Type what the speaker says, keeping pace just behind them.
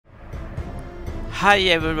Hi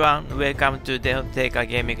everyone, welcome to the Take a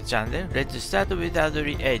Gaming channel. Let's start with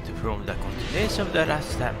Wizardry 8 from the continuation of the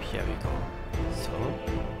last time. Here we go. So,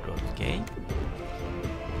 load game.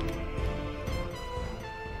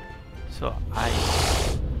 So I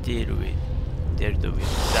dealt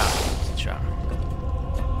with that chunk.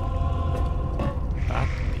 But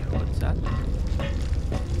before that,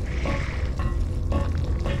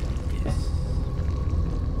 yes.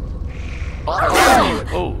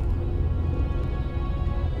 Oh.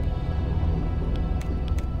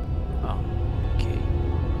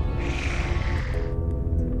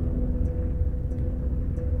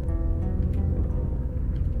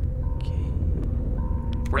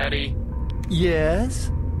 Ready? Yes?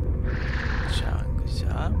 Chang.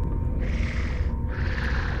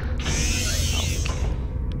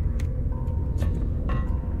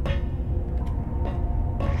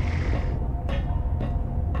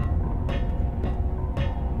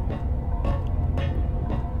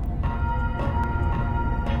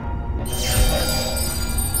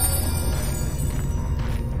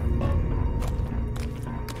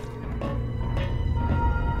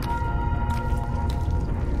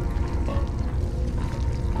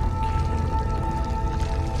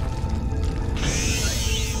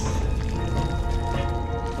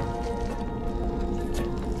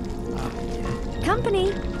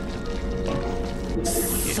 Company.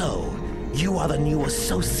 So, you are the new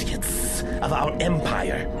associates of our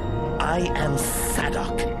empire. I am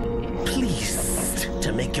Sadok. Pleased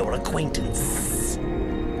to make your acquaintance.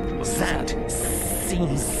 Zant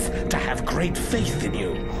seems to have great faith in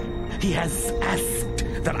you. He has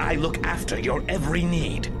asked that I look after your every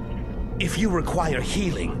need. If you require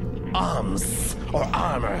healing, arms, or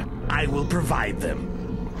armor, I will provide them.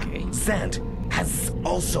 Okay. Zant has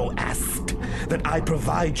also asked that I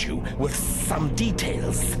provide you with some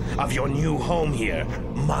details of your new home here,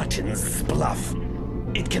 Marten's Bluff.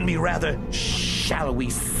 It can be rather, shall we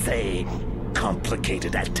say,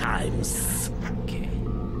 complicated at times. Okay.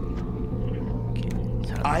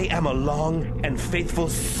 I am a long and faithful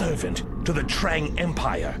servant to the Trang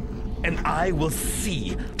Empire, and I will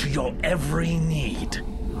see to your every need.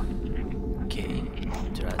 Okay.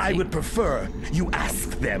 I would prefer you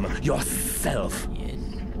ask them yourself. Yes.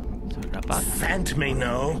 So Rabat. Sant may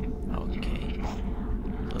know. Okay.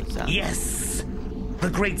 So that. Yes, the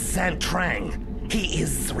great Sant Trang. He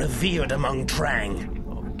is revered among Trang.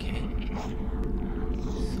 Okay.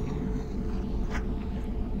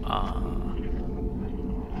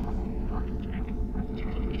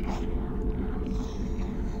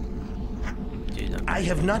 Do you know? I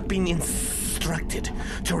have not been instructed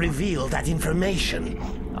to reveal that information.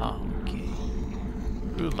 Okay.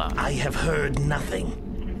 Rumor. I have heard nothing.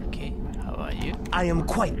 Okay. How are you? I am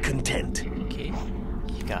quite content. Okay.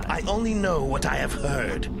 Hikari. I only know what I have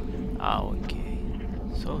heard. Okay.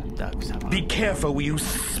 So Dark-sama. Be careful when you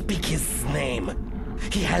speak his name.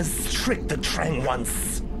 He has tricked the Trang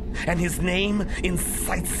once, and his name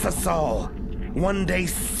incites us all. One day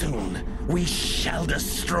soon, we shall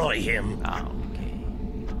destroy him. Okay.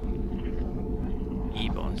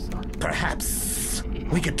 Ebon-san. Perhaps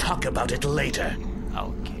we could talk about it later.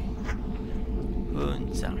 Okay.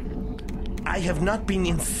 Hun-san. I have not been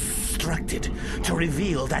instructed to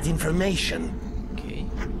reveal that information. Okay.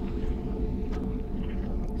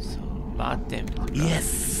 So Marten.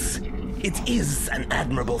 Yes, it is an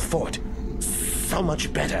admirable fort. So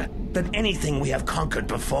much better than anything we have conquered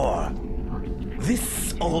before.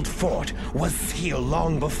 This old fort was here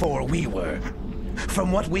long before we were.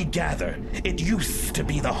 From what we gather, it used to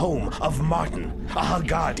be the home of Marten, a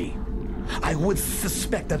Haggardi. I would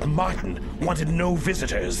suspect that Marten wanted no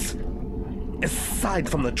visitors. Aside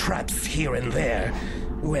from the traps here and there,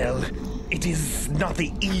 well, it is not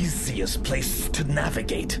the easiest place to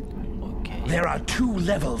navigate. Okay. There are 2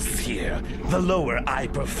 levels here. The lower I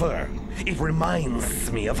prefer. It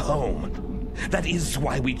reminds me of home. That is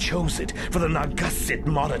why we chose it for the Nagasit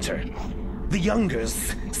monitor. The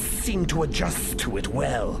youngers seem to adjust to it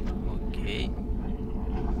well. Okay.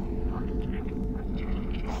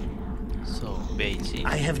 So Beijing.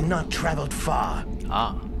 I have not traveled far.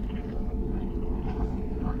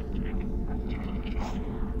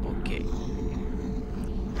 Okay.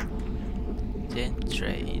 Then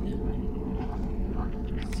trade.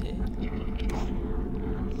 Okay.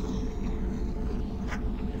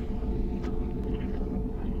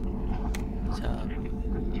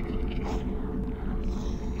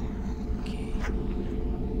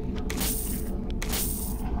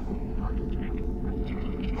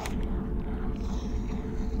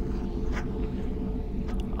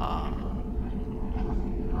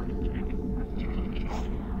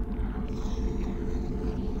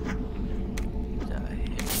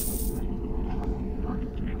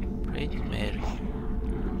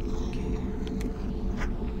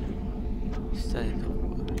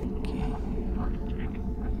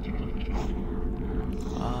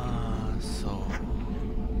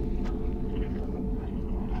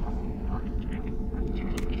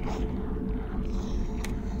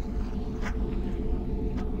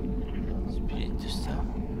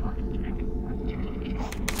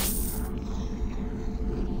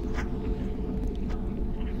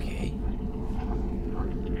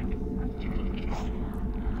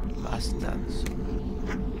 last answer.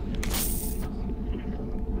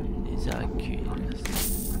 These are curious.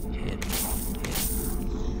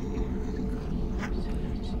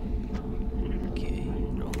 Okay,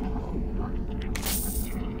 wrong.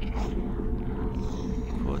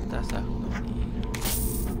 Quota Safari.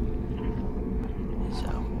 These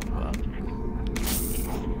are over.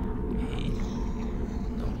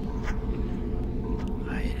 No.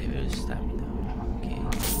 High level stamina. Okay.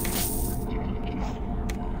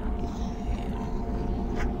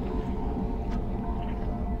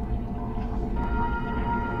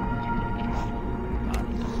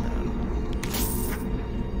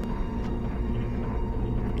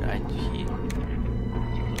 Right here.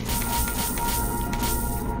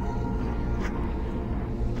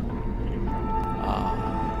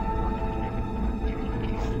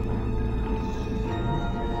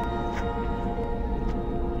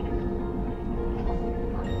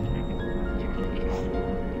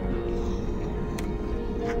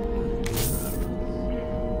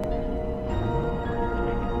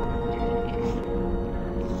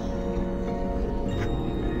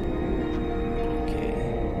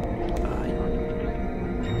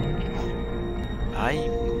 I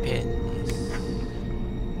penis.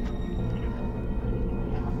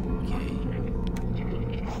 Okay.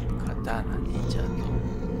 Katana ninja to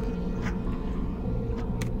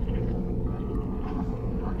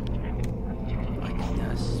Makina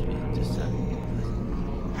Spirit Sun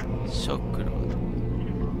Shock Rod.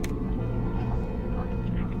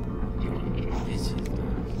 This is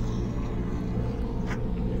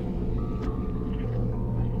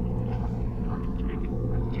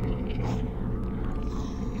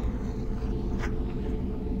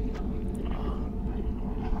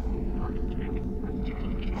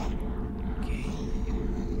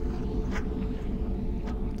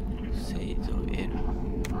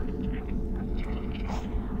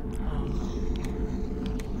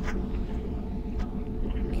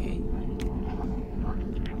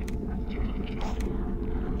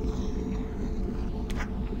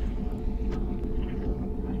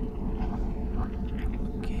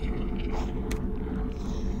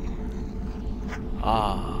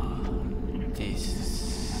this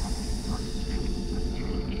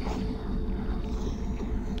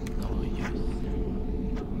no use.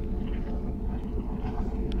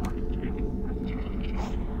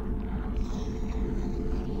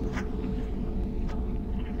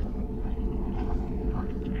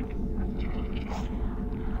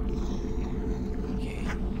 Okay.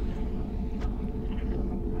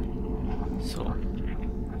 So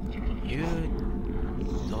you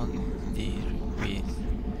don't deal with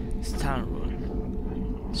stun rod.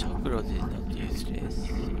 Shock rod is not useless.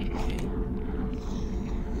 Okay.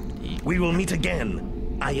 We will meet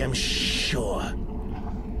again, I am sure.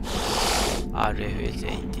 RFS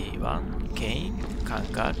 81 Kane,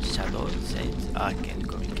 Conquer, Shadow, Sense, Arcane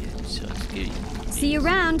Communication Skill. See you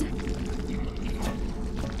around.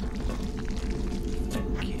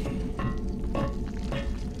 Okay.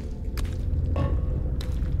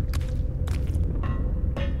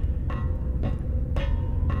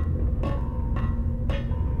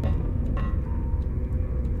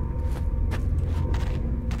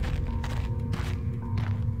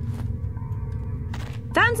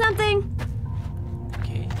 Found something.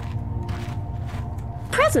 Okay.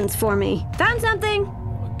 Presents for me. Found something.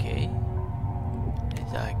 Okay.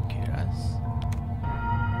 Ridiculous.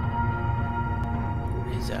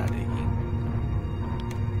 Wizardry.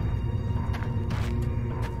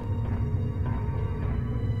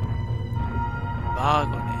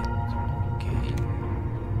 Bargonet. Okay.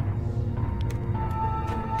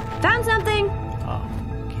 Found something. Oh,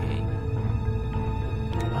 okay.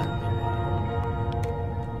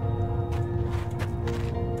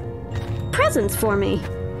 Presents for me.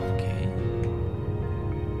 Okay.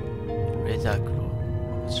 Razor Claw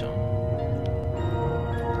Potion.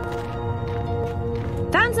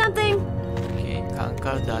 Found something. Okay.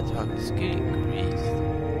 Conquer the artifact skill increase.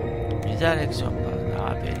 Resurrection powder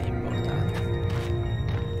are very important.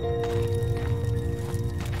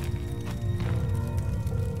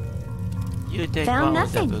 You take Found one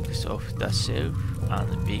of the nothing. books off the shelf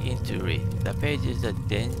and begin to read. The pages are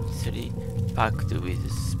densely packed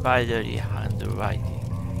with spidery handwriting.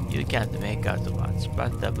 You can't make out much,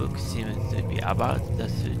 but the book seems to be about the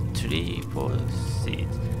three forces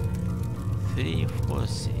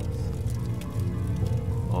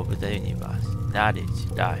of the universe: knowledge,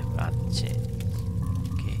 life, and change.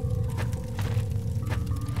 Okay.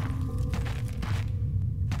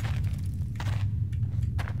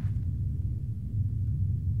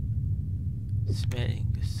 Smelling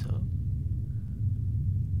so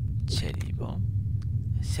cherry bomb.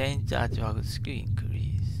 Saint artifact skill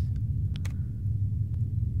increase.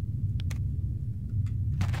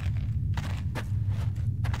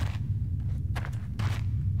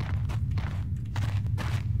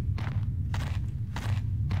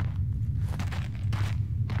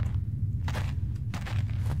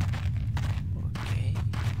 Okay.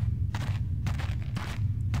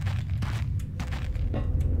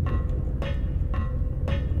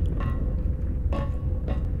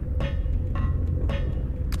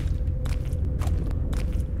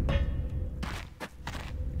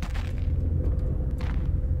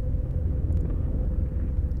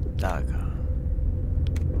 Dagger.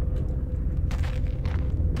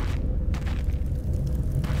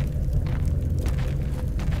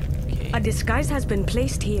 Okay. A disguise has been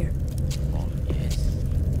placed here. Oh, yes.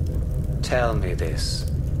 Tell me this,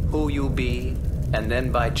 who you be, and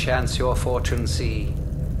then by chance your fortune see.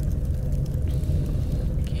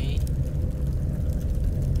 Okay.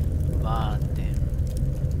 Marten.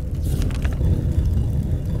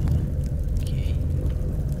 Okay.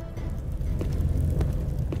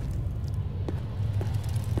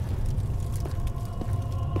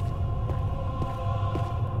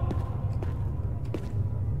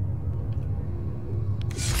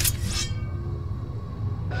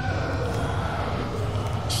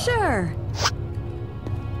 Sure.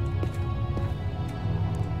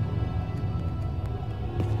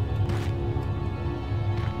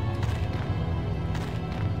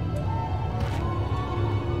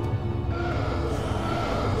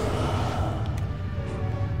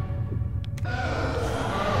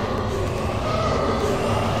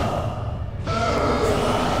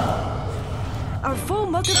 Our full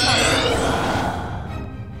multiplier.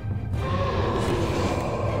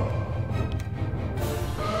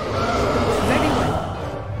 Very well.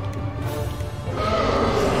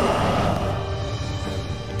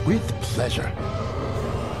 With pleasure.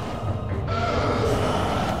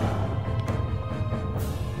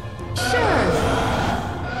 Sure.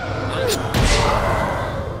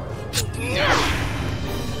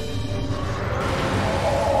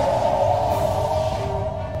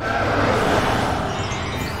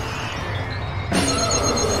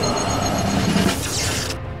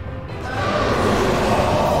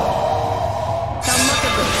 Some look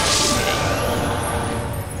at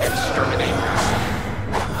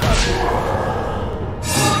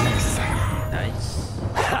Nice.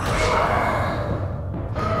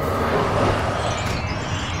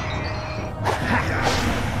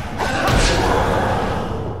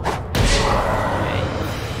 Okay.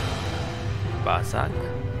 Basak.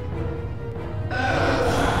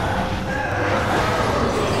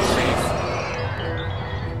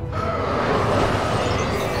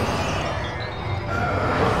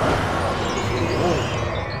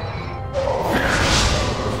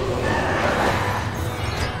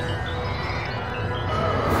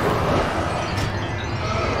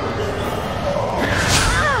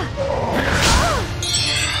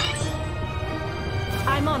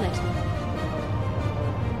 I'm on it.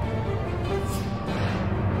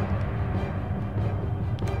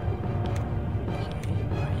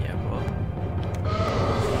 Fireball.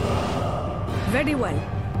 Very well.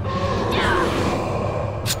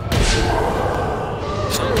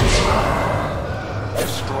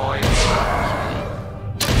 Destroy.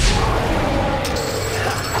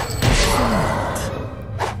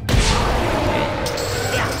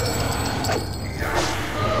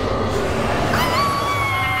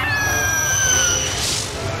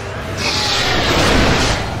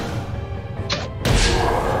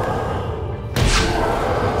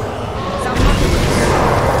 Some look at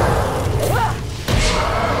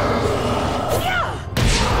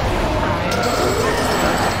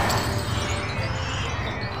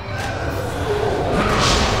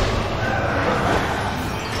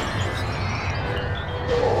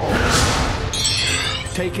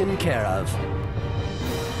Taken care of.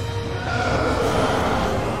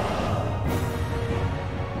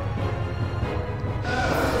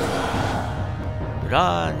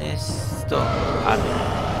 Ranesto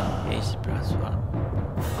Hammer. Ace plus 1.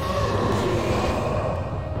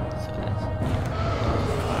 So that's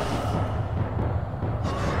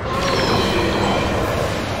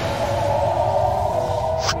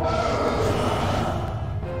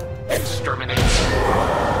Exterminate.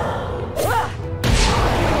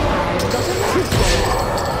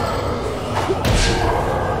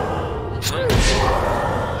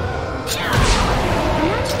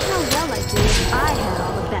 Imagine how well I'd do if I had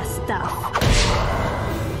all the best stuff.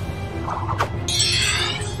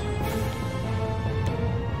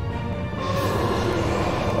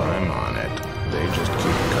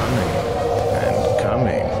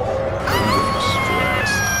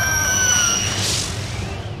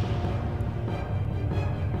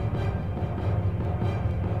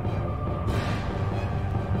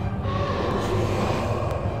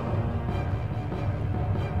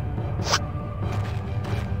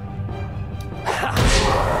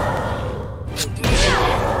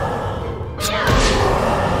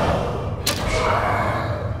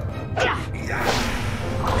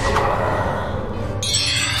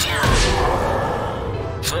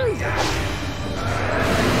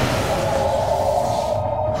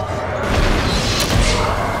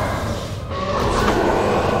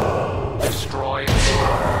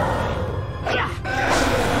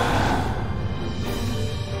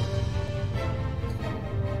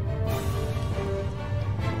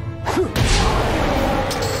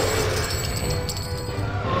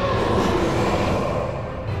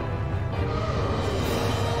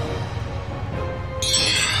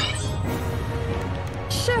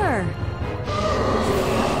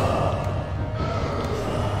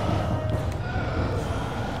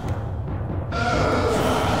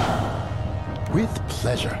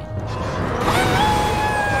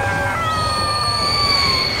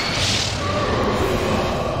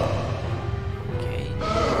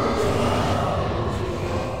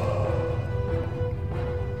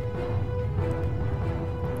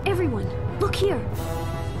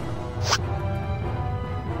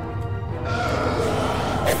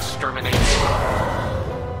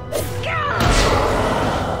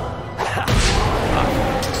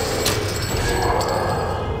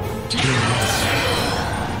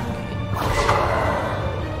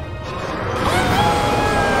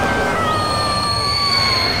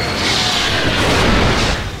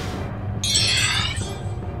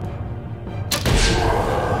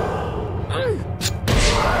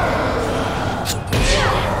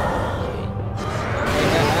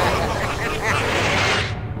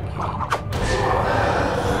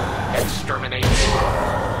 Exterminate. Exterminate.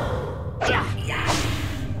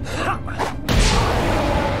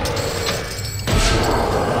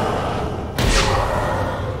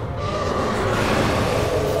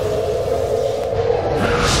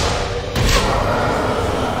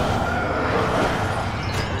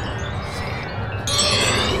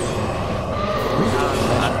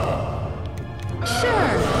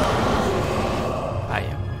 Sure.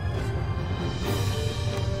 Fire.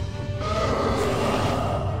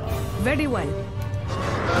 Very well.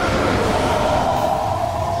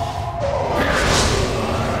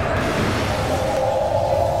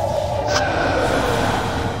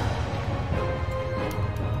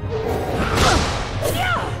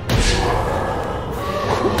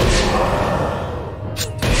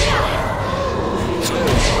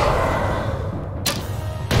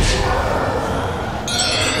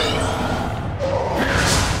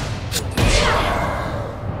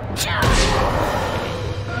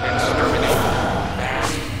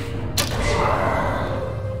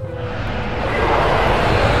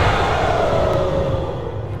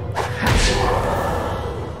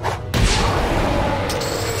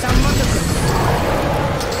 Somewhat of good.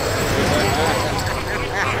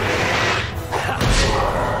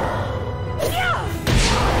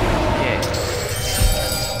 Yeah.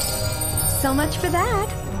 So much for that.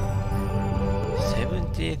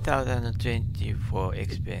 70,024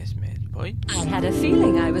 experience point. I had a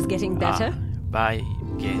feeling I was getting better. Buy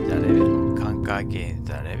gain the level. Conquer gain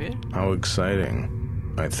the level. How exciting.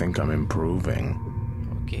 I think I'm improving.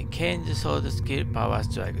 Okay. Cane sword skill, power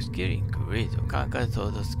strike skill increase. Conquer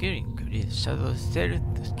sword skill increase. Shadow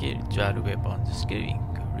stealth skill, dual weapons skill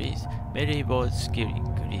increase. Melee bow skill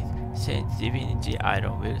increase. Sense divinity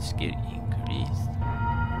iron will skill increase.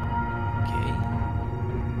 Okay.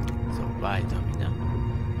 So buy dominant.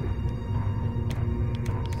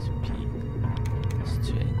 Speed,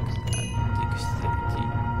 strength, and dexterity.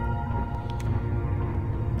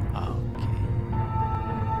 Okay.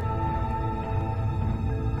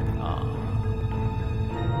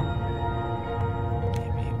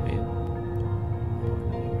 Maybe we'll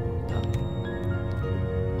done.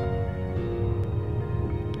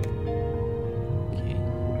 Okay.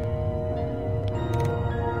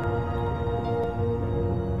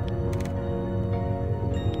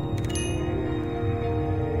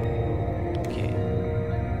 Okay.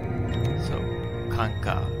 So,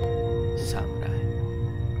 conquer samurai.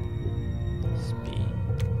 Speed,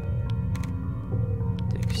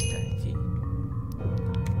 dexterity.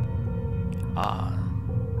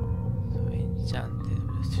 So enchanted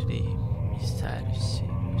 3 missile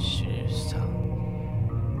shield sound.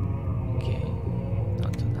 Okay,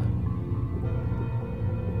 not enough.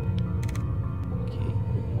 Okay,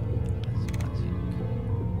 that's magic.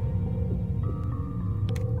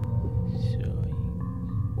 Showing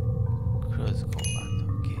close combat.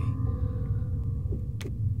 Okay.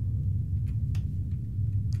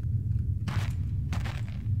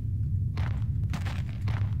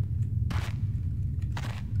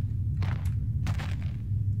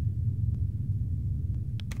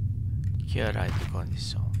 Cure light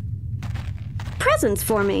condition. Presents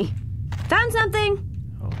for me. Found something?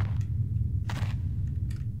 Oh.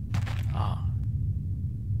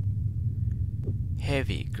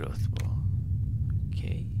 Heavy crossbow.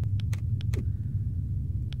 Okay.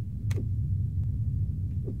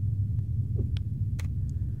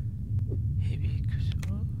 Heavy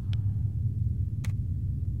crossbow.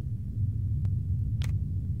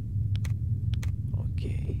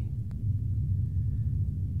 Okay.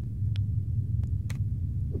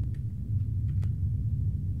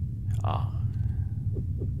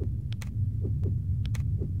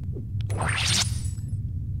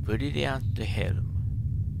 Brilliant helm.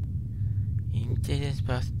 Intelligence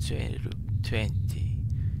plus 20.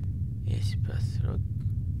 AC plus rock.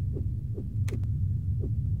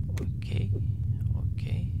 Okay.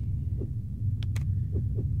 Okay.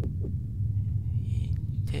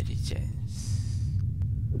 Intelligence.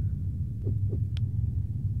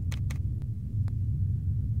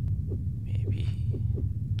 Maybe.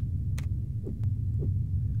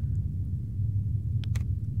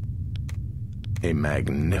 A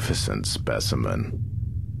magnificent specimen.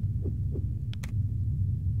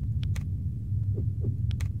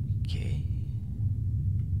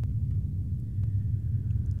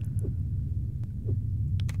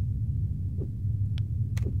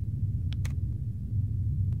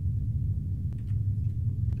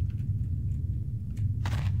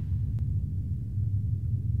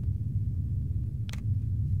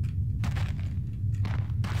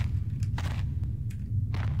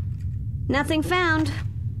 Nothing found.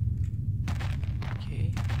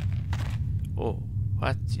 Okay. Oh,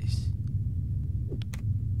 what's this?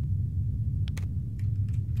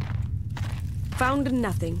 Found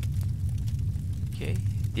nothing. Okay.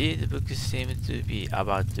 These books seem to be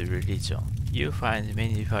about the religion. You find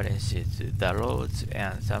many references to the roads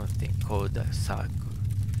and something called the circle.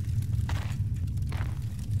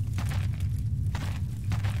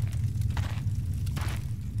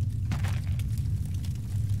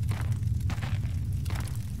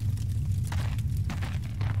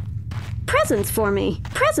 Presents for me.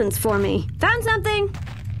 Presents for me. Found something.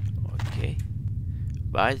 Okay.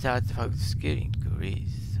 Why the artifact skill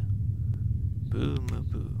increase? Boom,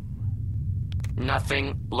 boom.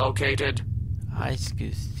 Nothing located. High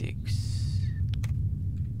school 6.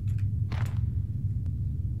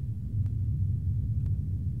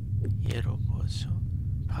 Yellow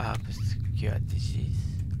potion. Perhaps cure disease.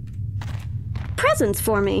 Presents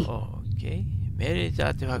for me. Okay. Melee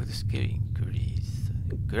artifact skill increase.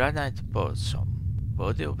 Granite potion.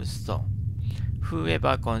 Body of stone.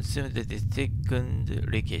 Whoever consumes the thickened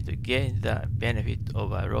liquid gains the benefit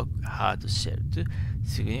of a rock hard shell to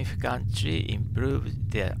significantly improve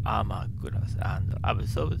their armor class and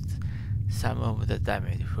absorbs some of the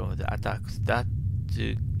damage from the attacks that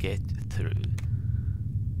to get through.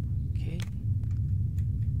 Okay.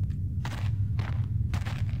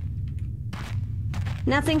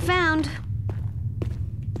 Nothing found.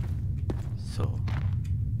 So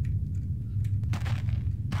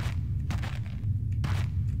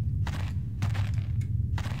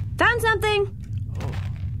Found something. oh,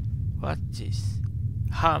 what is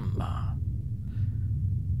hammer?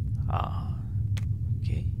 Ah,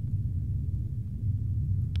 okay.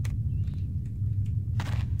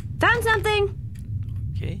 Found something.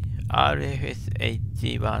 Okay. RFS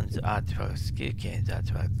 81's artifact skill gains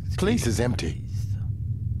artifact skill. Place is empty.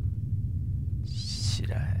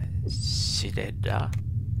 Shredder.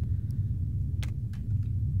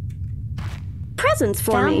 Presents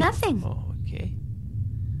for Found me. nothing. Oh, okay.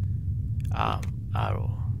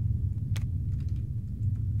 Arrow.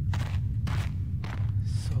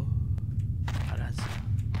 So, another.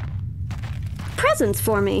 Presents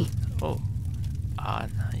for me. Oh,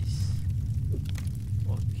 nice.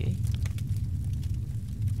 Okay.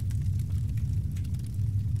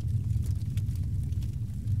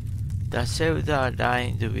 The shelves are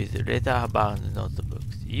lined with leather-bound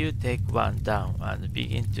notebooks. You take one down and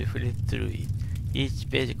begin to flip through it. Each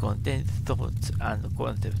page contains thoughts and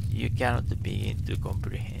concepts you cannot begin to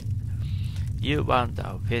comprehend. You wonder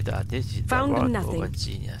whether this is Found the work nothing. of a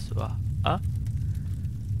genius or a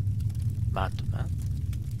madman.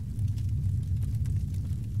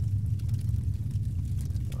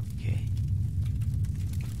 Okay.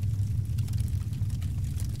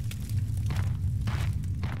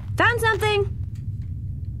 Found something.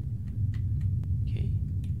 Okay.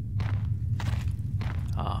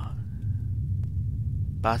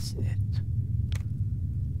 Bassinet.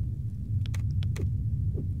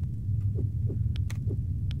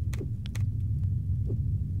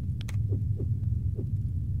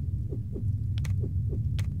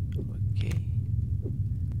 Okay.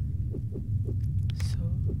 So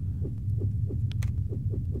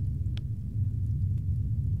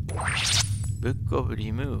Book of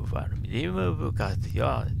Removal. Remove card.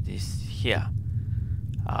 Yeah, this here.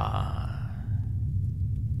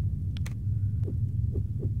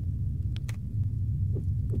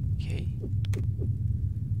 Okay.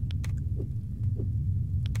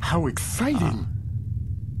 How exciting!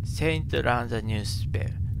 Saint learns a new spell.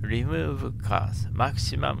 Remove cards.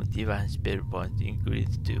 Maximum divine spell point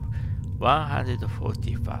increased to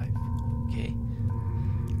 145. Okay.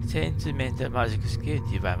 Saint's mental magic skill,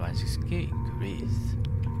 divine magic skill increase.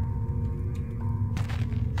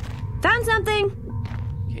 Found something.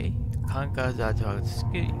 Okay. Conquer's artifact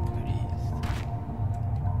skill increase.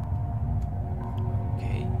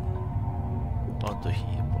 Okay. Auto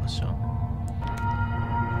heal potion.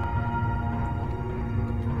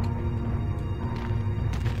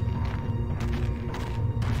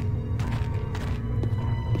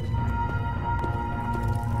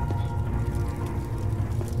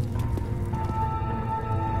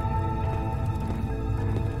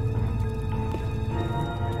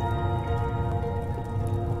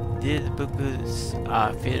 These books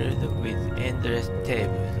are filled with endless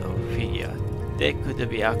tables of figures. They could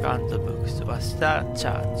be account books or star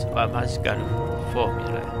charts or magical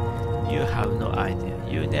formulae. You have no idea.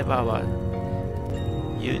 You never were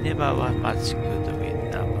much good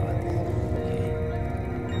with numbers. Okay.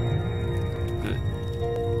 Good.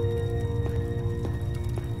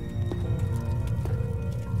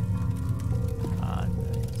 Nice.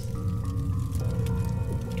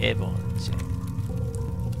 Ebon chain.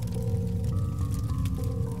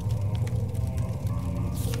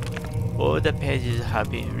 All the pages have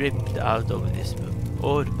been ripped out of this book,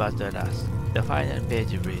 all but the last. The final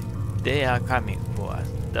page reads, "They are coming for us.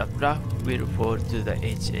 The bluff will fall to the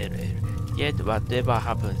HLL. Yet whatever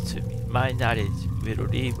happens to me, my knowledge will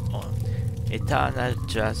live on. Eternal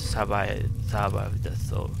trust survive the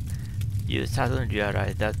soul." You suddenly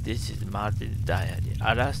realize that this is Martin's diary,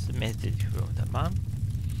 a last message from the man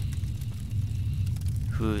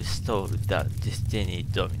who stole the destiny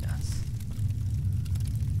dominance.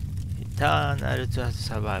 Eternal trust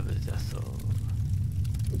survives the soul.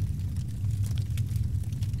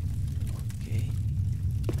 Okay.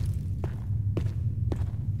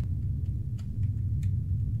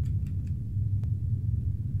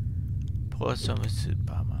 Possum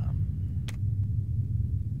Superman.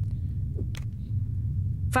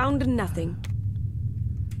 Found nothing.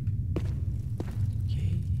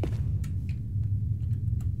 Okay.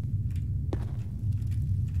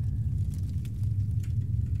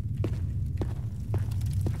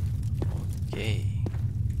 Okay.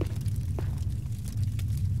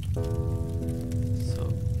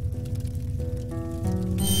 So.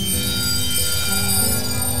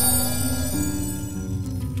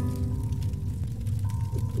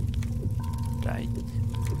 Right.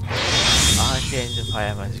 Arcane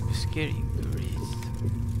fire magic skill increase.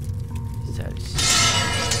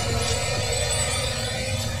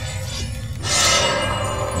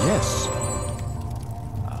 Yes.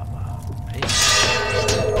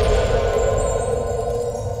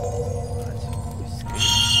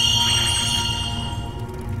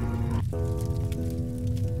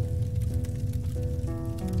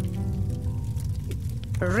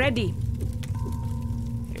 Ready.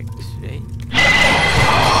 X-ray.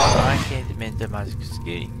 Arcane mental magic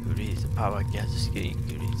skill increase. Power gas skill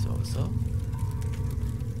increase also.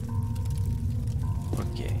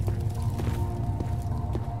 Okay.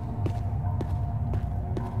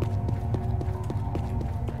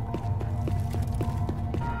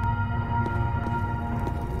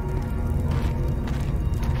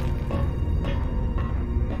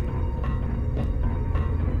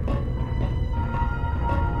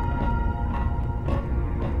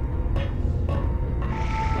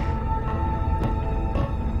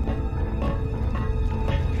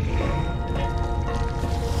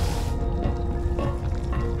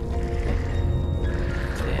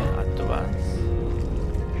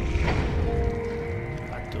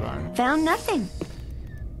 Found nothing.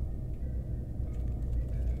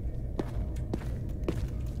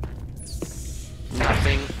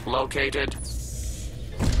 Nothing located.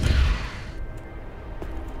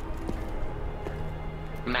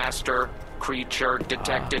 Master creature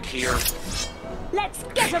detected here. Let's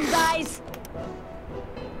get him, guys!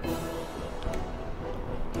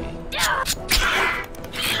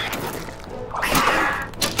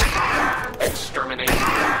 Exterminate.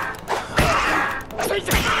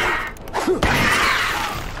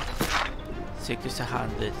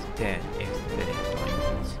 610 experience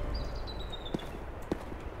points.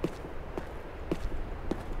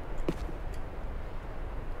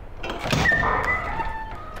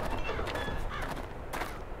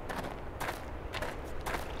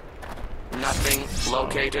 Nothing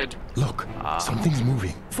located. Look, something's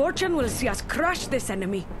moving. Fortune will see us crush this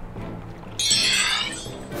enemy.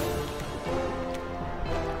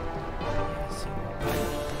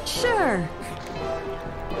 Sure.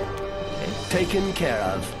 Taken care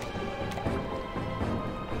of.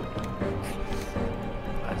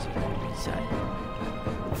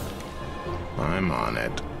 I'm on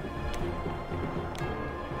it.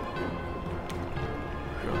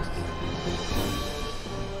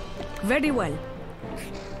 Very well.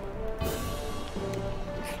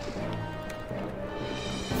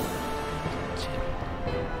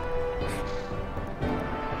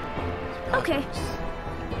 Okay.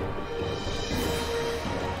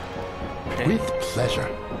 With pleasure.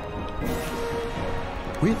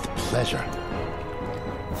 With pleasure.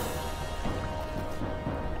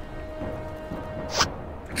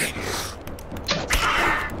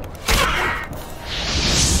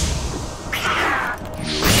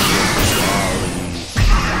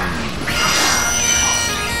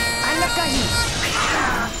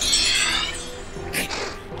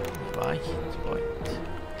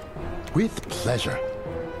 With pleasure.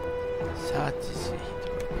 33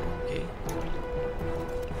 hit point.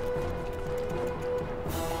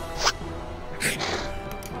 Okay.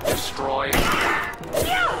 Destroy.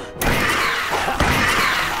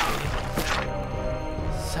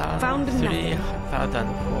 Found nothing.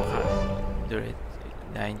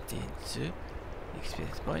 3,492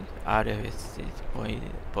 experience point. RFS is point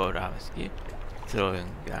pole arm skill.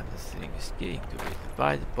 Throwing and sling skill increase.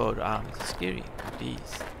 Wide pole arm skill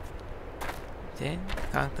increase. Then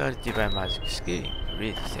Conquer Divine Magic skill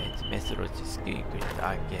increase. Saint Methodology skill increase.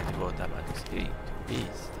 Arcane Water Magic skill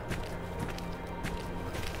increase.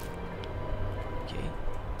 Okay.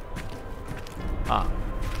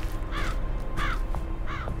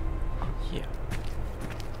 Here.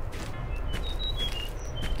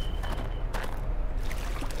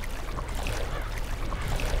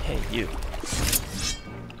 Hey you.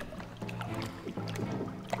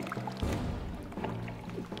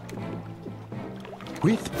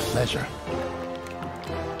 With pleasure.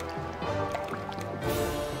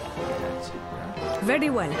 That's it, huh? Very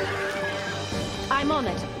well. I'm on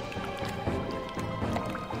it.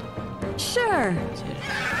 Sure. That's it.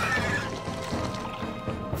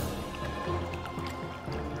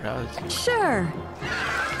 Rousing. Sure.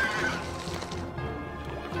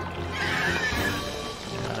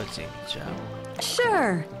 Rousing jump.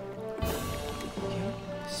 Sure. Okay.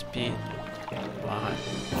 Speed 1.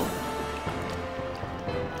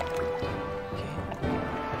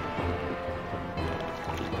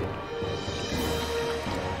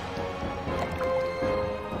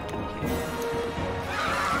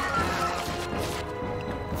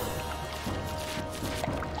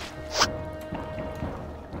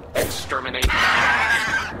 Exterminate.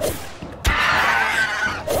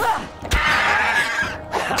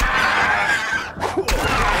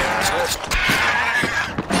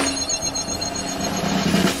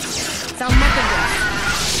 Some Marten.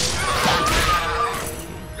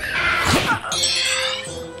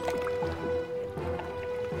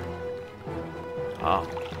 Ah.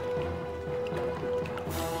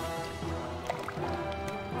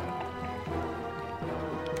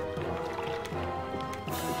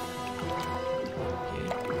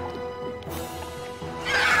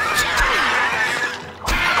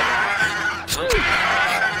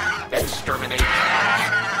 Exterminate.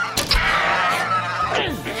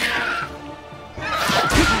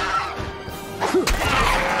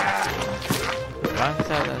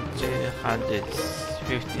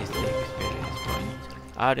 1250 experience point.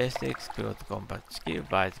 RSX Close Combat skill,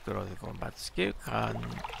 Vice Close Combat skill,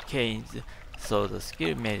 Kane's Sword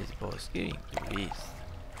skill, Melee Bow skill increase.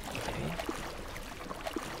 Okay.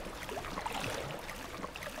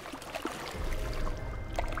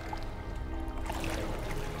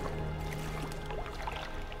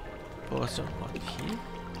 Potion mod here.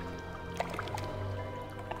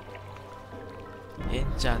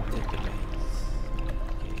 Enchanted maze.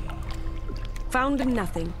 Okay. Found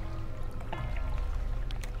nothing.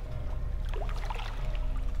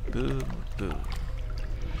 Boom, boom.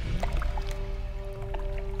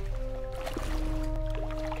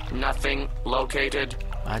 Nothing located.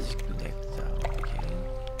 Magic nectar. Okay.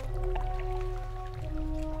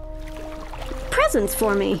 Presents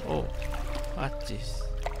for me. Oh, what's this?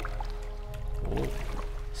 Oh,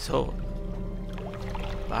 so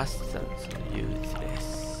bastards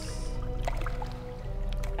useless.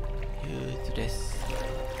 Useless.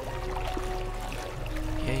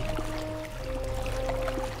 Okay.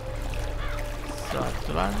 So at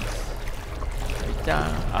once,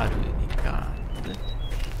 return Alunican.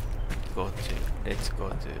 Let's go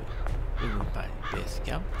to Umpai base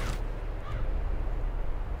camp.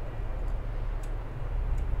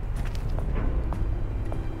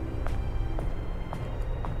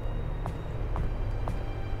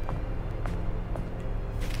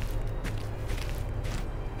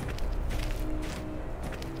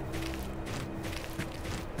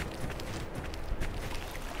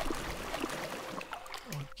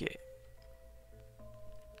 Okay.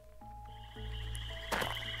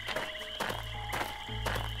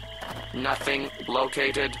 Nothing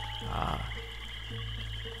located. Ah.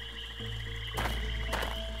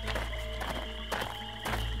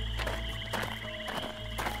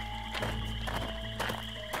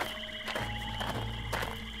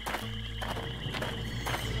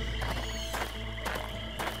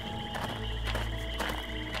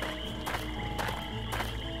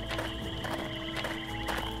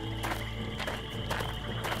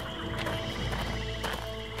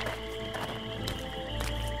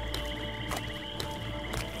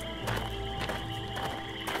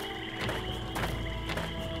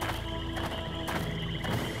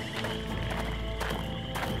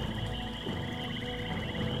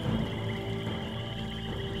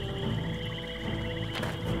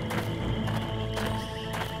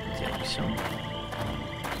 Junction.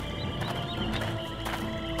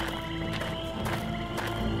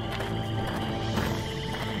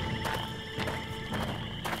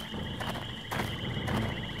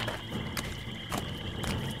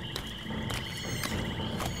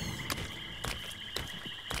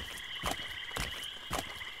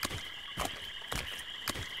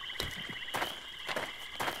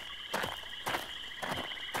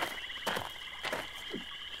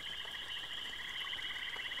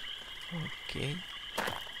 Okay.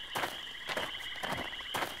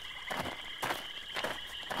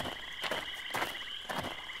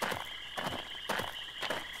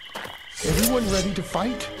 Everyone ready to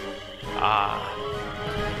fight? Ah,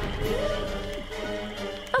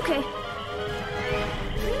 Okay.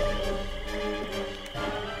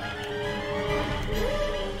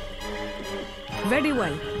 Very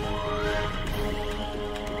well.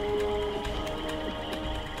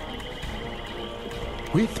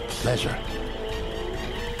 With pleasure.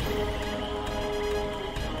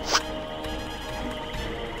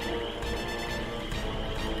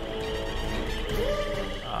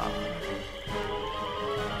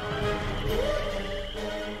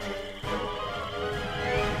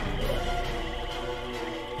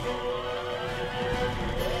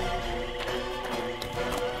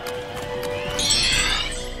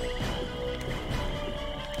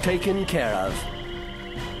 Taken care of.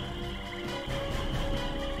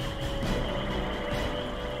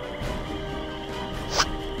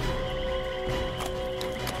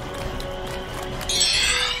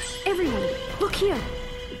 Everyone, look here.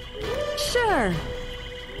 Sure.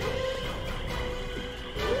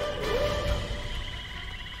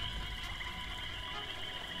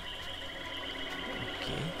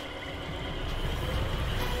 okay.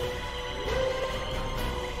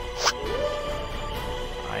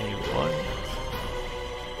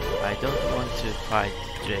 I don't want to fight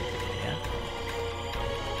Dread, yeah?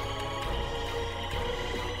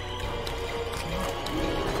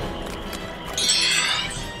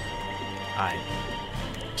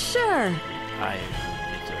 Sure. I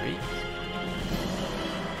retreat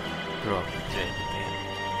from Dreadman.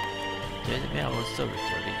 Dreadman also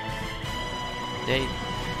retreat.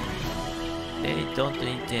 They don't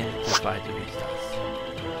intend to fight with us.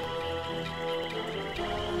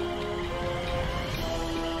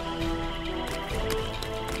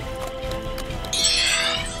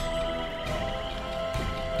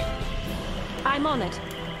 I'm on it.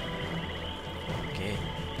 Okay.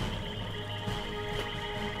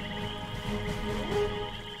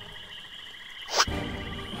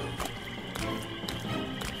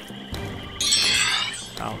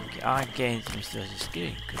 Okay, against Mr.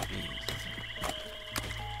 Skill could be easy.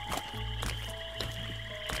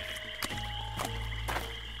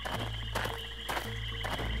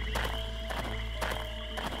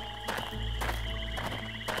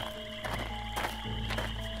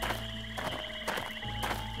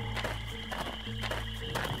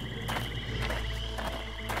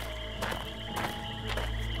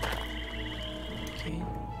 Okay.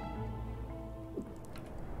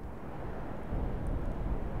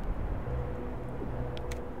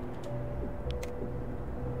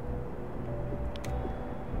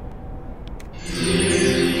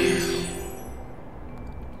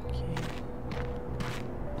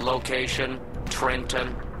 Location,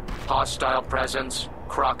 Trenton. Hostile presence,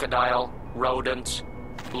 crocodile, rodents.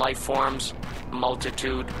 Life forms,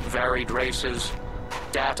 multitude, varied races.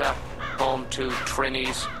 Data, home to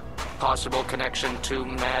Trinis. Possible connection to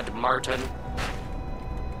Mad Marten.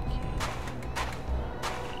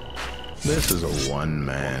 This is a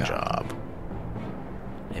one-man job.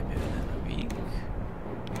 Maybe another week.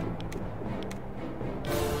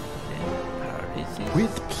 Then paralysis.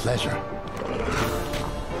 With pleasure.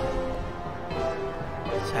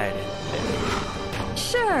 Silent.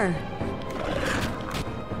 Sure.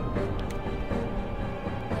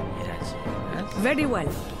 Very well.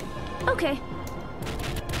 Okay.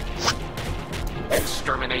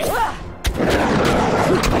 Exterminate.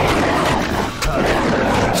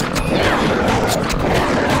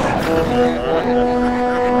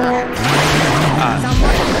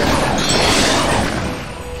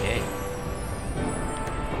 Okay.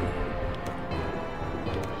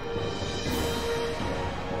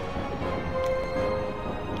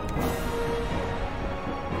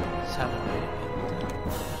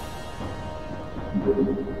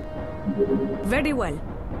 Very well.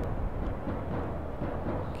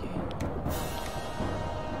 Okay.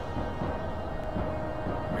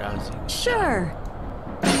 Browsing. Sure.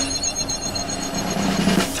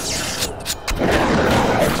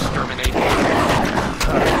 Exterminate.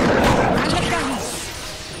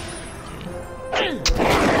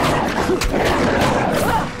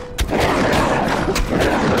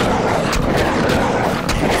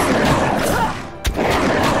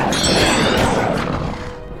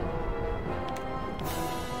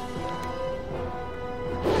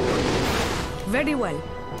 Very well.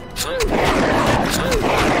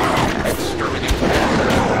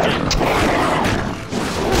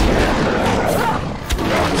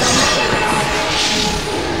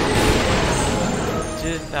 To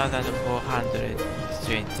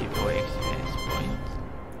 2,424 experience points.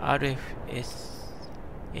 RFS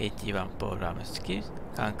 81 program skill,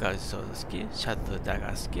 Conquer Sword skill, Shadow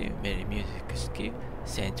Dagger skill, Merry Music skill,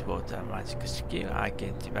 Saint Water magic skill,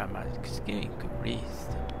 Arcane Divine magic skill increased.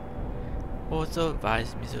 Also,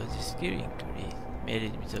 Vice mythology skill increased.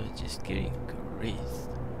 Merry mythology skill increased.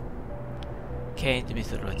 Caned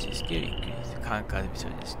mythology skill increased. Conquered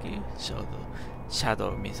mythology skill,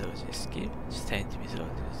 Shadow mythology skill, Saint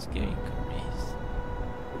mythology skill increased.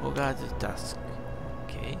 Ogre's task.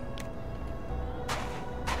 Okay.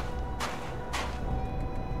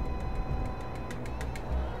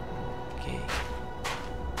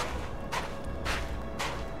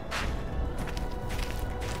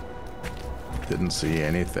 Didn't see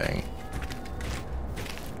anything.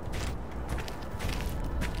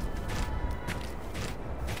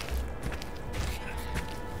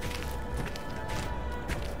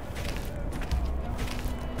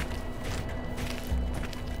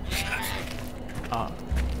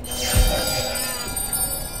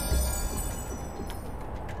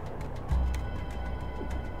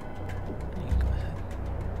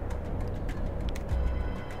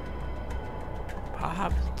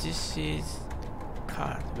 Perhaps this is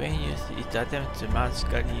card. When used, it attempts to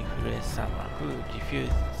magically influence someone who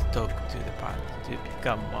refuses to talk to the party to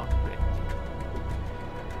become more friendly.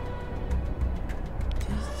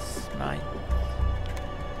 This might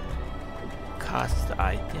cast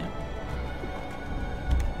item.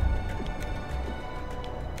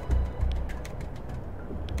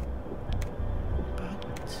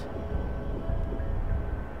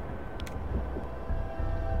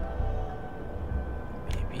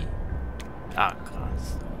 Cards.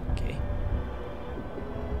 Okay.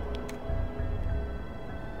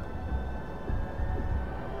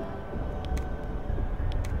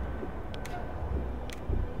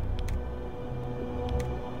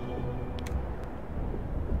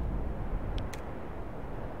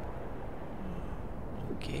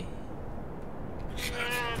 Okay.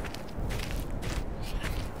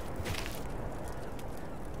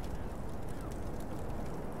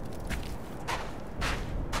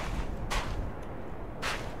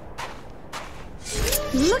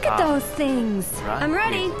 Look at those things! Right. I'm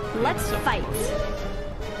ready! Wait, Let's fight!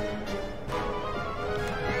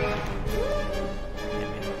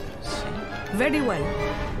 Very well.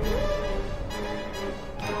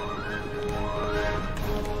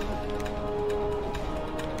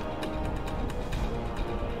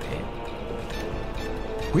 Okay.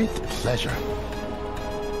 With pleasure.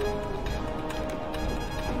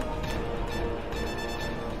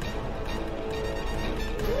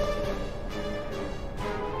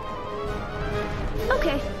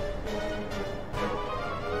 Okay.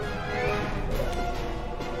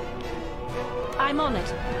 I'm on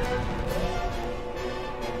it.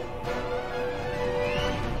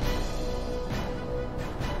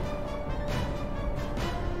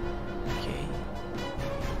 Okay.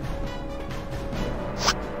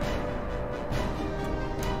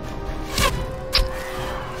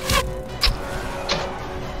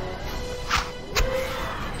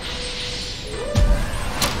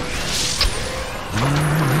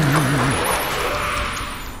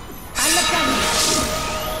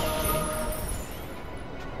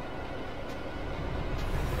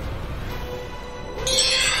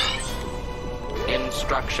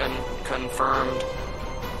 Instruction confirmed.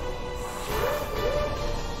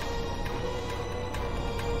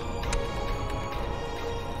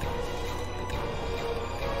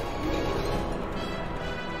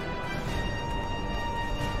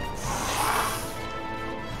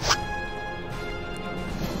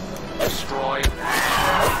 Destroy.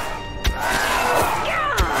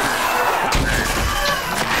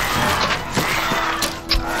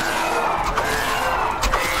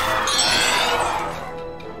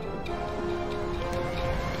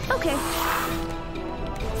 Okay.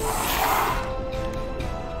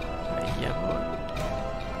 Yeah, boy.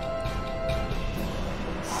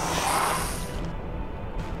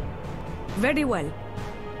 Very well.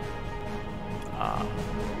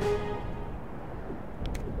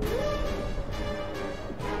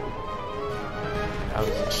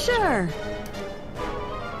 Sure.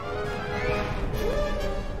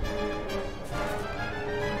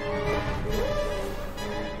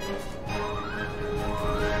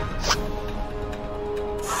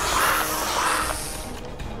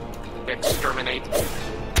 Exterminate.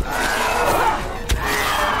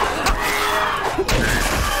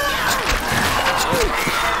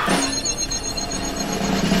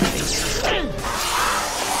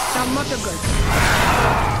 Not much good.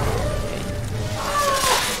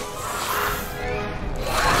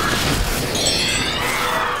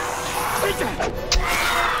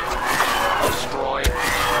 Destroy.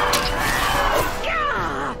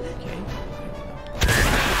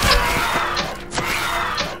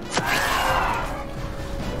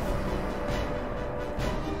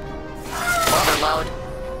 Overload.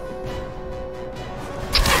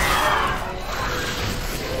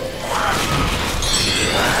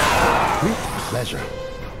 With pleasure.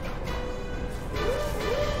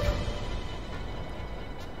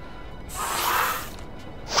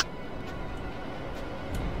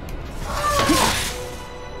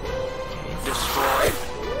 Destroy.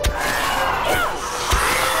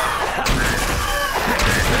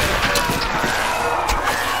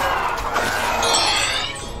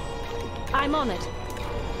 I'm on it.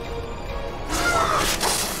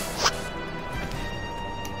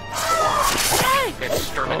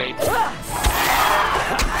 Exterminate.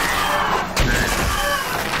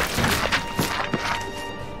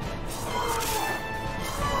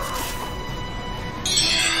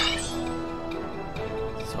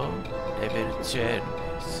 So, level 12 で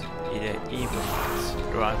す。Ebon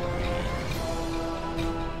rank 3.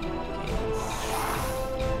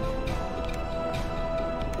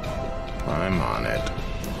 I'm on it.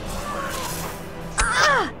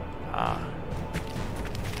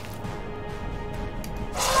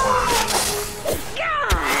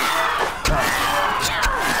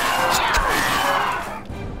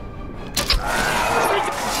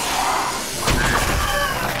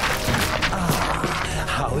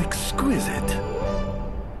 How exquisite.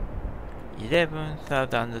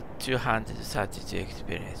 11,232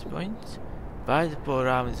 experience points. Bard Ball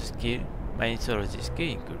Arms skill, Mythology skill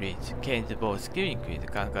increase, Kane's Bow skill increase,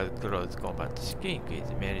 Conquered Close Combat skill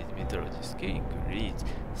increase, Merit Mythology skill increase,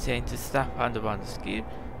 Saint Staff and Band skill,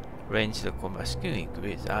 Ranged Combat skill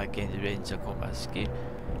increase, Arcane Ranged Combat skill,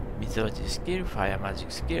 Mythology skill, Fire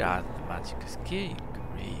Magic skill, and Magic skill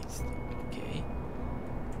increase. Okay.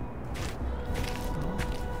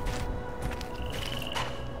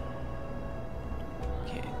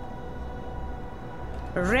 Okay.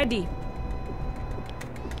 Ready.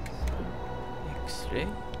 X-ray.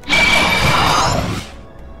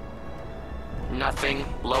 Nothing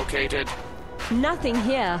located. Nothing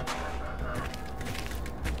here.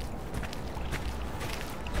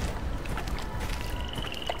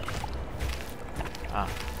 Ah,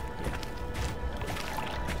 yeah.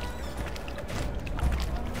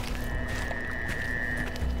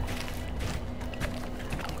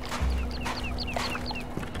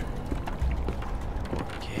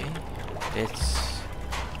 Okay, let's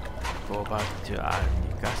go back to our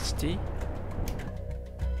university.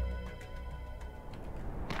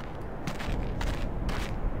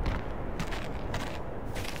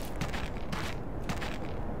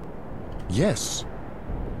 Yes.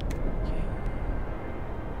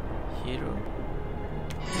 Hero.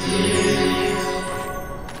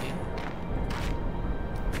 Okay.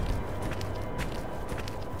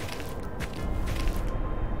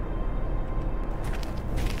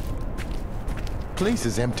 Place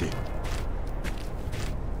is empty.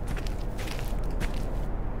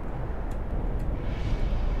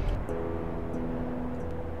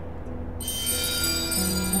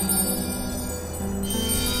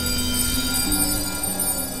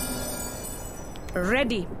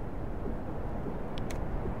 Ready.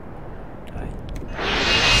 Right.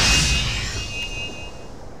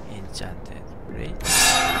 Enchanted blade.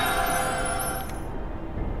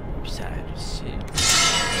 Missile shield.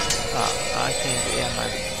 Arcane air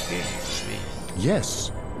magic skill increase.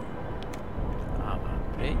 Yes. Armor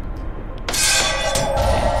plate.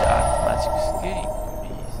 And art magic skill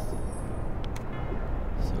increase.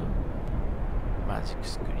 So, magic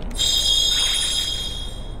screen.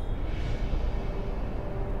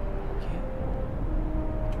 Okay.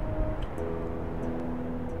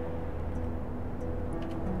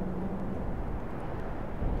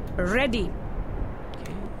 Ready.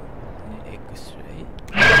 Okay. X-ray.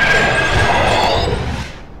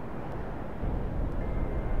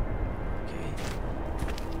 Okay.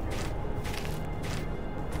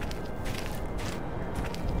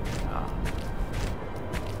 Ah.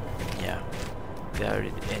 Yeah. There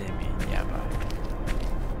is enemy nearby.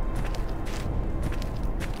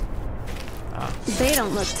 Ah. They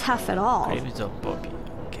don't look tough at all. Crimson Poppy.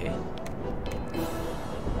 Okay.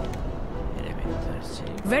 Elemental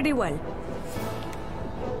shield. Very well.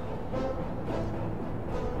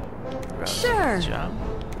 Sure. Jump.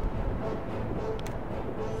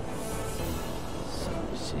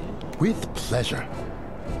 Soul shield. With pleasure.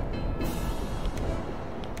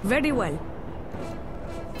 Very well.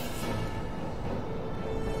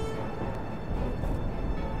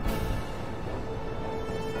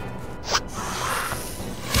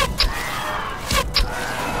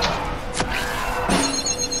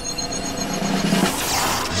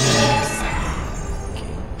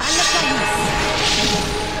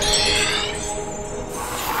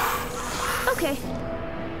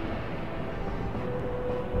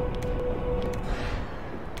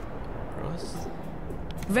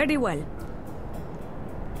 Very well.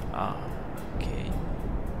 Ah, okay.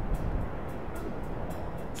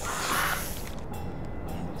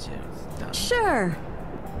 Angels done. Sure.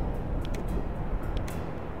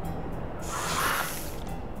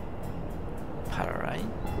 Paralyze.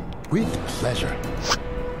 With pleasure.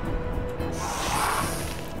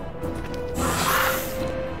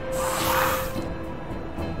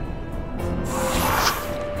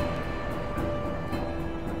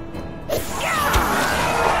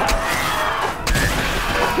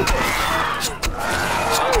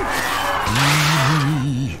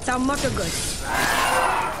 Sound much good.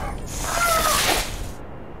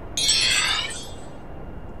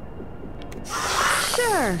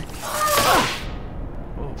 Sure.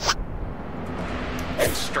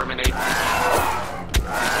 Exterminate.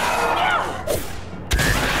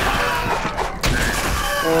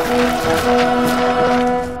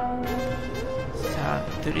 Sa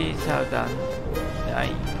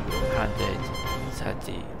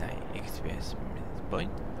 3,939 experience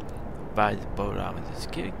point. By the ball armed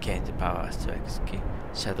skill, gain the power strike skill,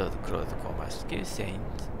 shadowed close combat skill, saint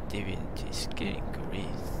divinity skill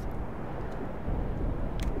increase.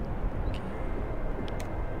 Okay.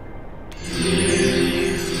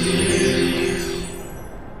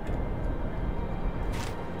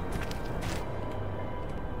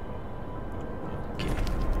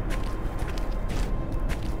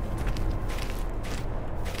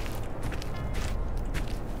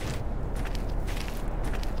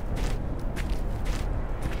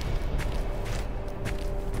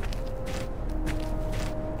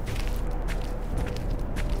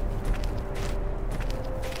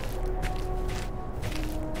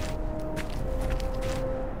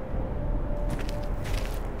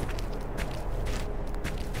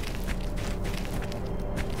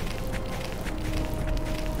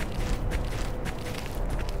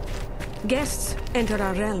 Guests enter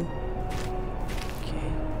our realm.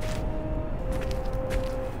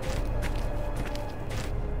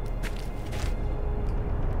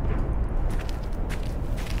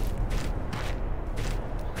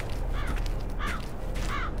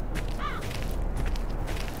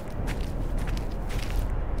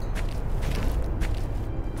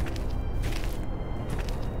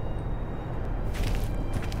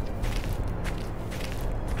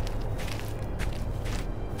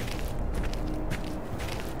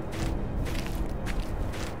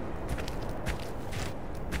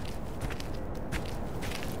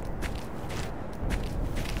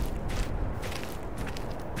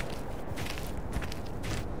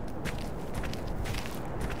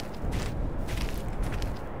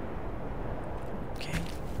 Okay.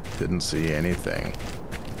 Didn't see anything.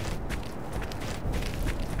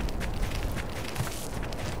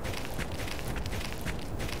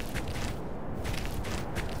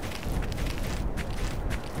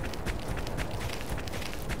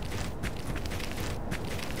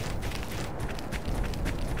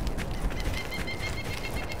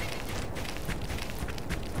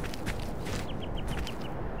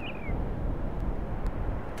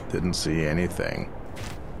 Didn't see anything.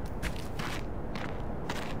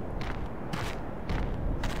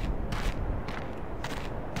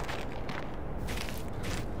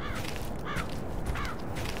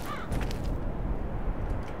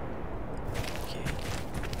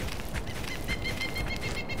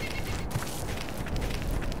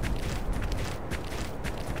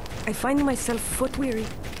 I find myself foot weary.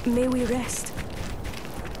 May we rest?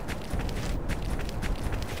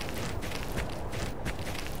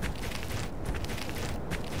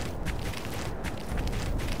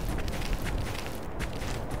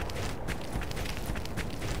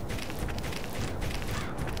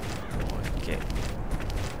 Okay.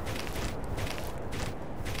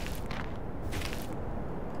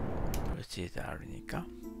 Procedural니까.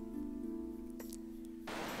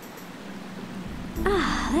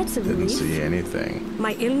 That's a Didn't relief. see anything.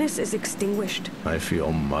 My illness is extinguished. I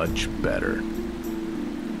feel much better.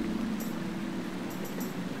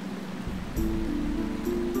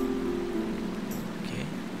 Okay.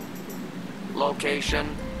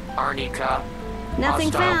 Location, Arnica.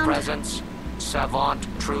 Nothing Hostile found. presence, Savant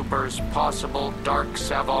troopers, possible dark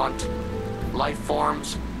Savant. Life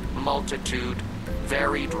forms, multitude,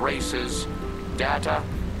 varied races. Data,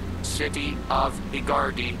 city of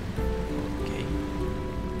Igardi. Okay.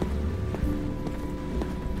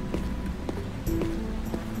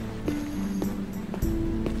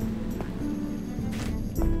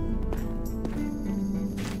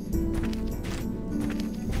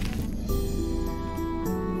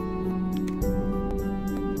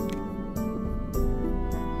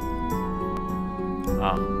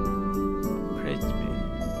 Ah, great man.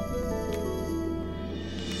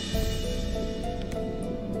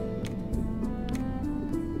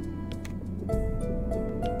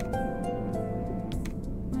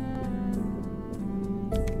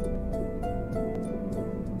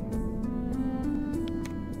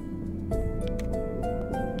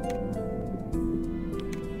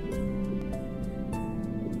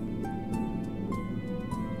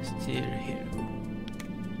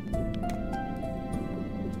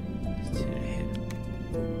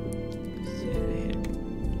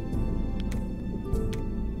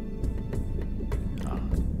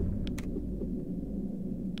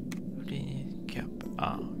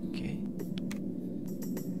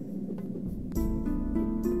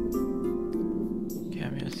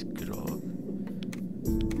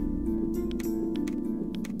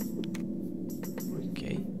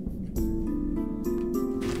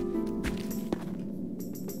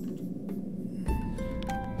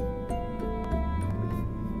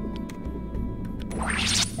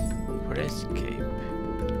 escape.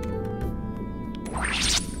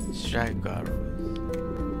 Strike arrows.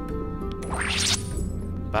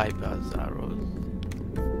 Bypass arrows.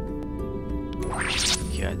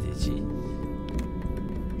 Cure disease.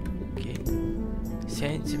 Okay.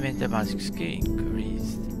 Sentimental magic skill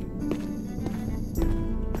increased.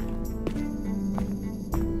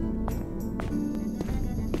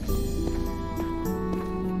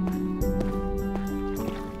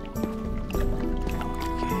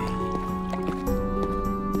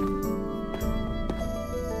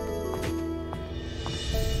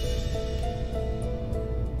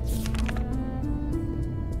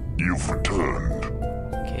 You've returned.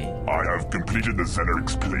 Okay. I have completed the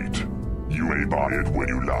Xenarix plate. You may buy it when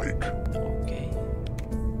you like. Okay.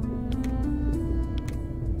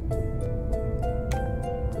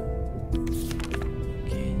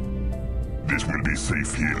 Okay. This will be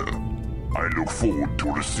safe here. I look forward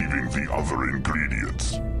to receiving the other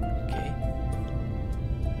ingredients. Okay.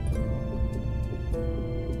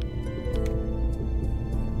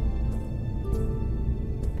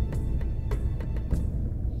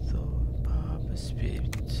 So, Bob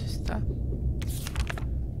Spirit stuff.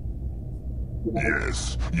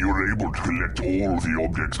 Yes, you're able to collect all the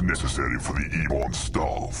objects necessary for the Ebon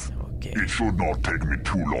staff. Okay. It should not take me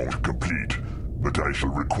too long to complete, but I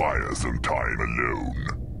shall require some time alone.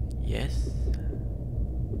 Yes.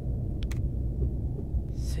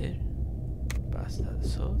 Sir. Bastard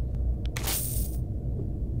sword.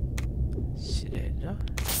 Shredder.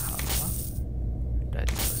 Hammer.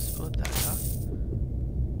 Radical sword. Dagger.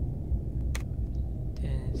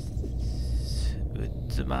 Then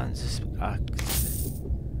Woodsman's axe.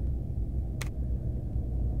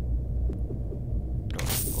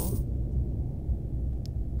 Longbow.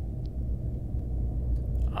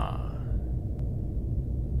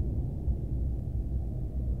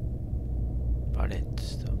 Palette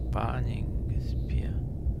stone, burning spear.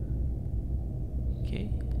 Okay.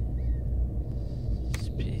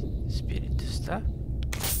 Spirit staff.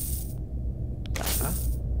 Dagger.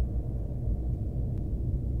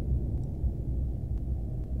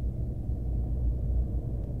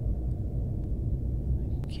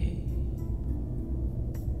 Okay.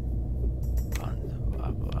 And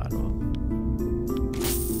arrow.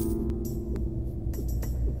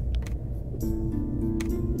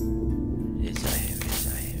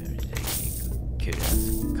 Curious,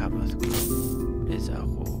 covers glow, laser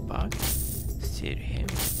hold back, steal him,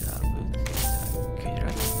 laser boots,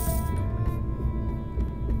 curious.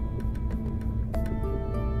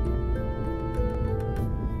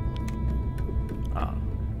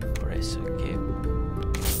 Press OK.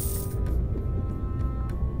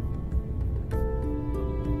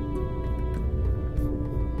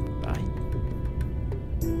 Bye.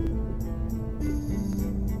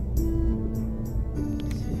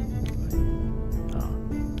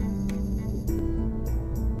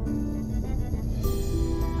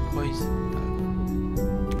 Poison dagger.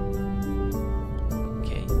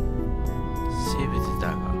 Okay. Saved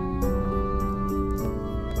dagger.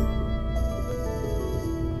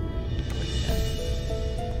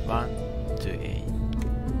 1 to 8.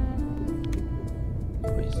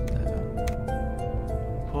 Poison dagger.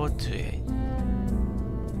 4 to 8.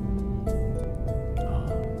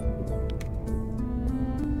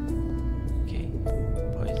 Okay.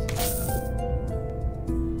 Poison dagger.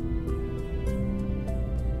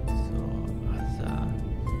 So other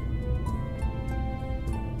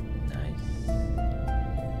nice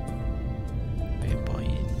weapon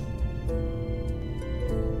is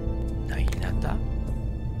Naginata.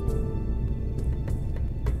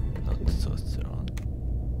 Not so strong.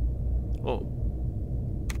 Oh,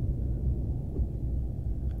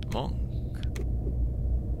 monk,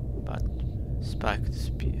 but spiked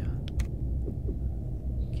spear.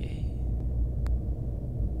 Okay.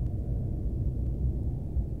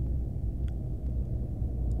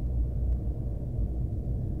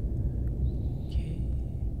 Okay.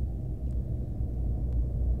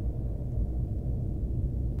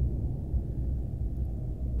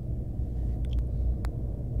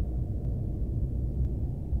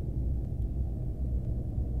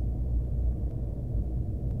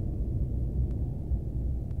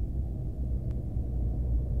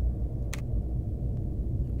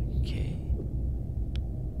 Okay.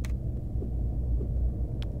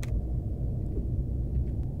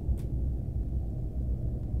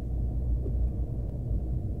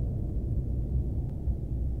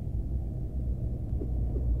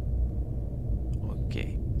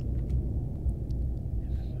 Okay.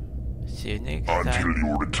 See you next Until time.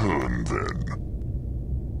 you return, then.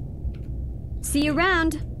 See you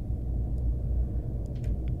around.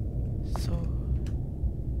 So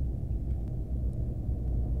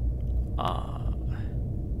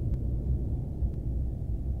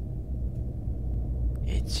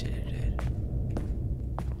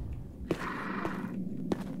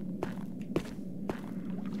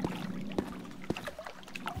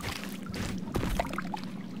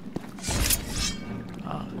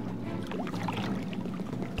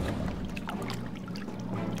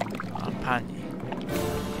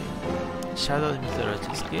Shadow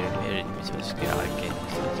Mythology skill, Merit Mythology skill, Arcane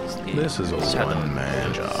Mythology skill. This is a Shadow one-man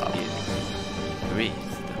Mythology job. skill. Breathe.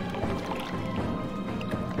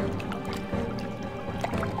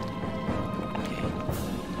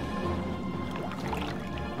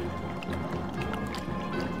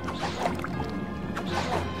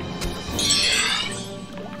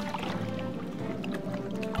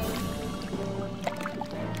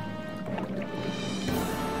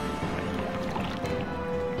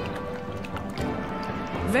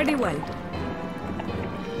 Very well.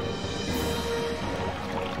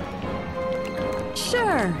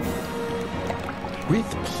 Sure. With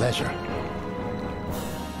pleasure.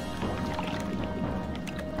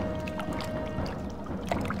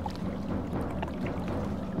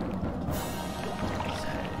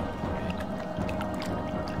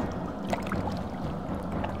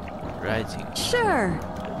 Rising. Sure.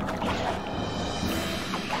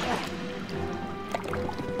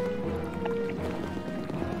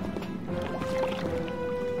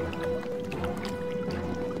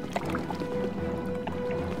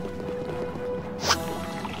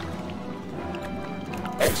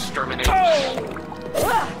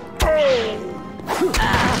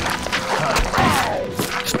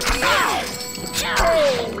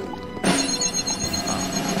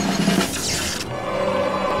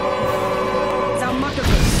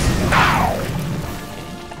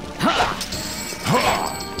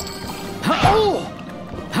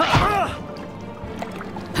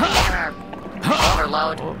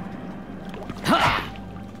 Overload.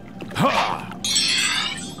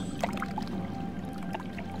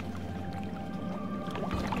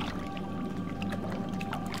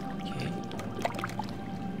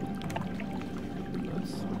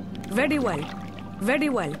 Very well. Very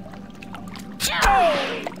well.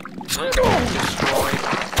 Destroyed.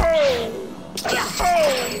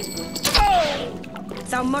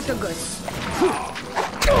 Thaumaturgus.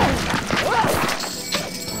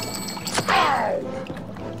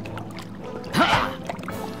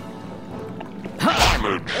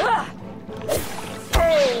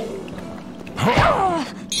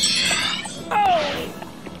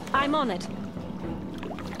 I'm on it.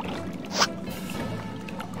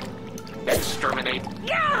 Exterminate.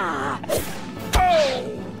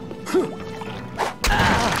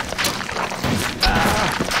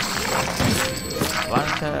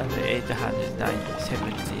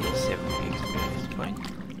 1,877 experience point.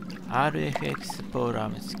 RFX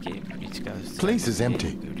program skill, critical strike Place is skill, empty.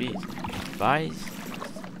 Increase. Vice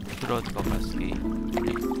close combat skill,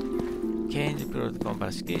 increase. Cane close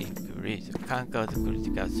combat skill, increase. Conquered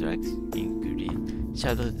critical strikes, increase.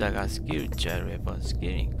 Shadow dagger skill, dual weapon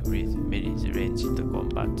skill, increase. Melee ranged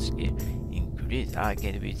combat skill, increase.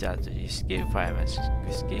 Arcane wizardry skill, fire magic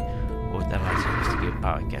skill, water magic skill,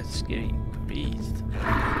 power cast skill, increased.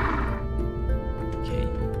 Okay.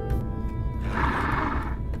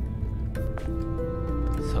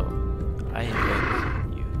 So, I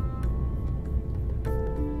invite you.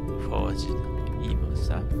 Forged Ebon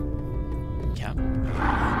stuff. Camp.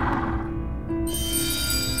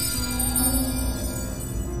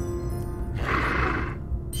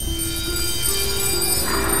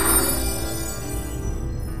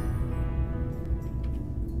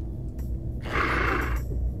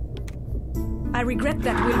 I regret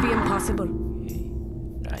that will be impossible.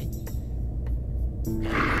 Right.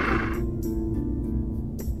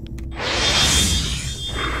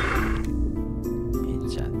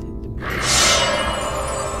 Enchanted.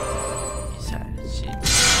 Missile ship.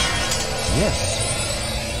 Yes.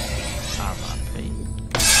 Armor plate.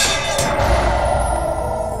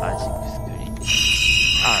 Magic screen.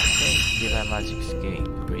 Thanks, divine magic screen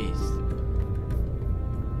increased.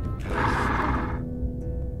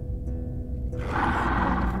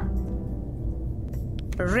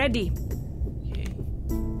 Ready. Okay.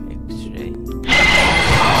 X-ray.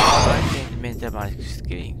 Content mental magic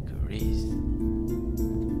skill increase.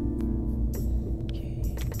 Okay.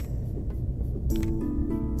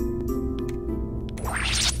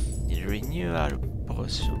 Renewal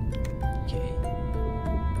potion. Okay.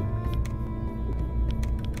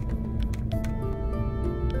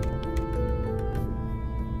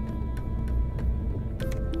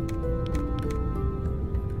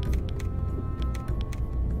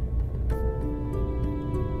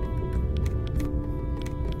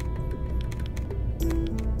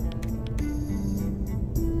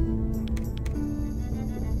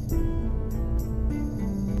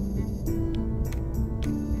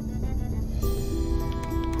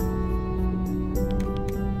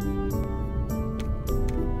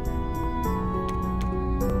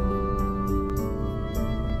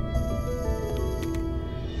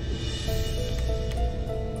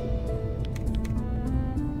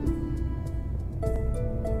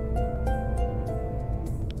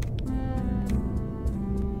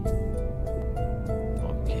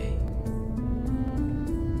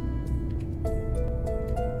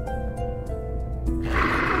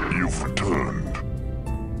 You've returned.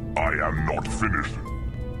 I am not finished.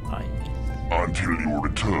 Until you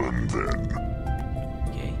return, then.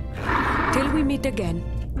 Okay. Till we meet again.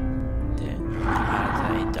 Then, as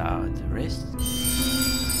I doubt the rest.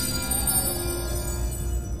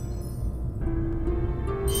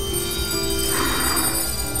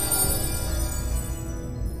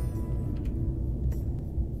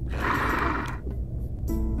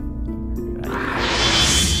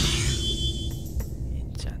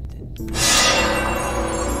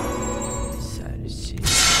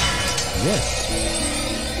 Yes.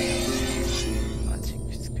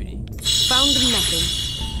 Magic screen. Found nothing.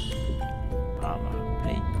 Armor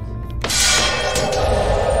plate.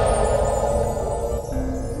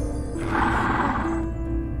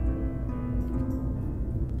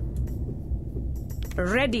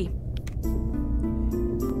 Ready.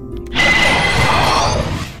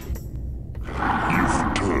 You've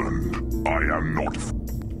returned. I am not.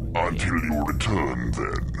 Until you return,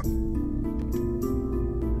 then.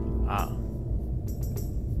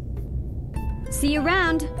 See you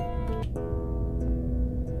around.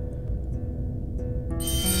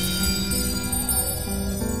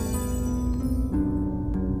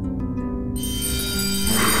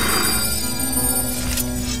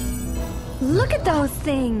 Look at those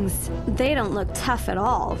things. They don't look tough at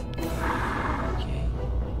all.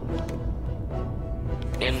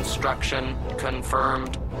 Instruction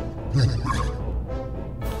confirmed.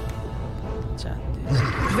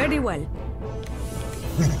 Very well.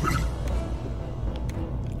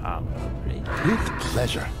 With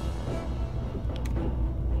pleasure.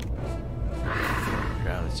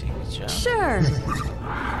 Rousing jump. Sure.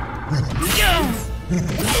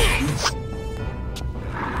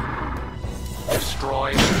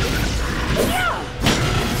 Destroy.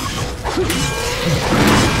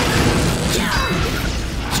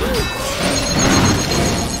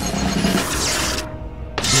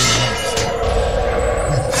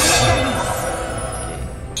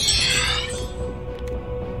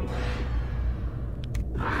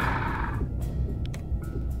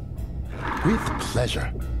 With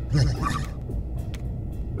pleasure.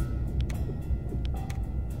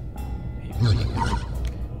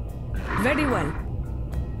 Very well.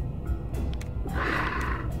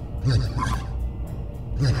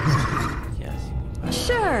 Yes.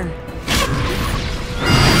 Sure.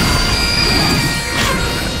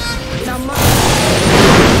 Now,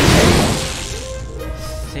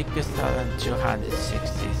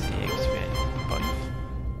 6,263 experience points.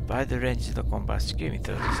 By the ranged combat skill,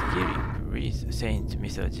 mythology skill increase, saint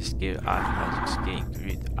mythology skill, art magic skill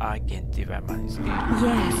increase, arcane divine magic skill.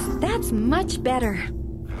 Yes, that's much better.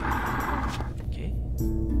 Okay.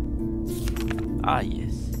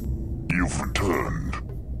 Yes. You've returned.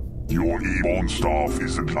 Your Ebon staff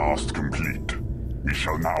is at last complete. We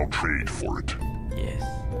shall now trade for it. Yes.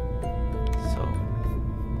 So.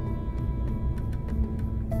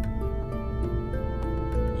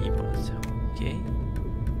 Ebon staff. Okay.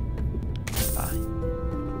 Fine.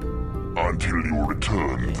 Until you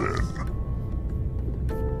return, then.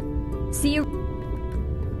 See you.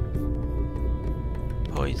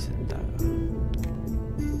 Poison dagger.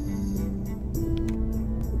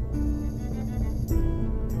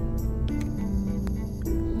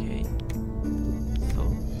 Okay. So,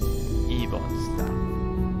 Ebon staff.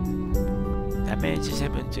 Damage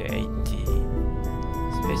 7 to 80.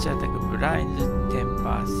 Special attack blind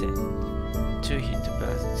 10%. 2 hit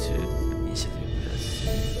plus 2. Initiative plus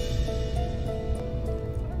 3.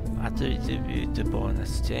 Attribute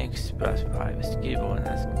bonus strength plus 5. Skill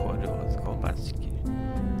bonus cold combat skill.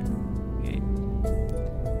 Okay.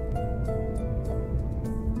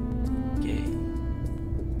 Okay.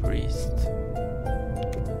 Priest.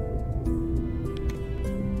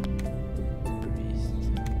 Priest.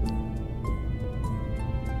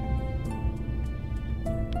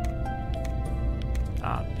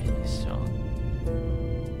 Pension.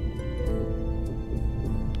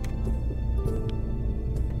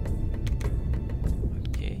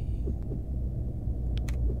 Okay.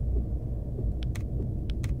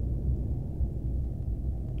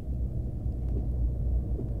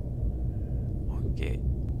 Okay.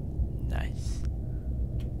 Nice.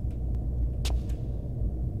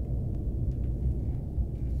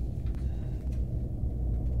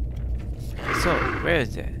 So, well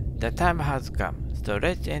then, the time has come, so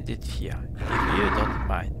let's end it here. If you don't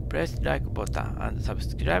mind, press like button and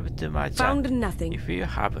subscribe to my channel. found nothing. If you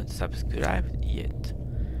haven't subscribed yet.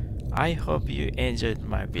 I hope you enjoyed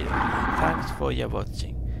my video. Thanks for your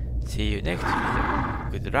watching. See you next video.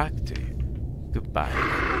 Good luck to you. Goodbye.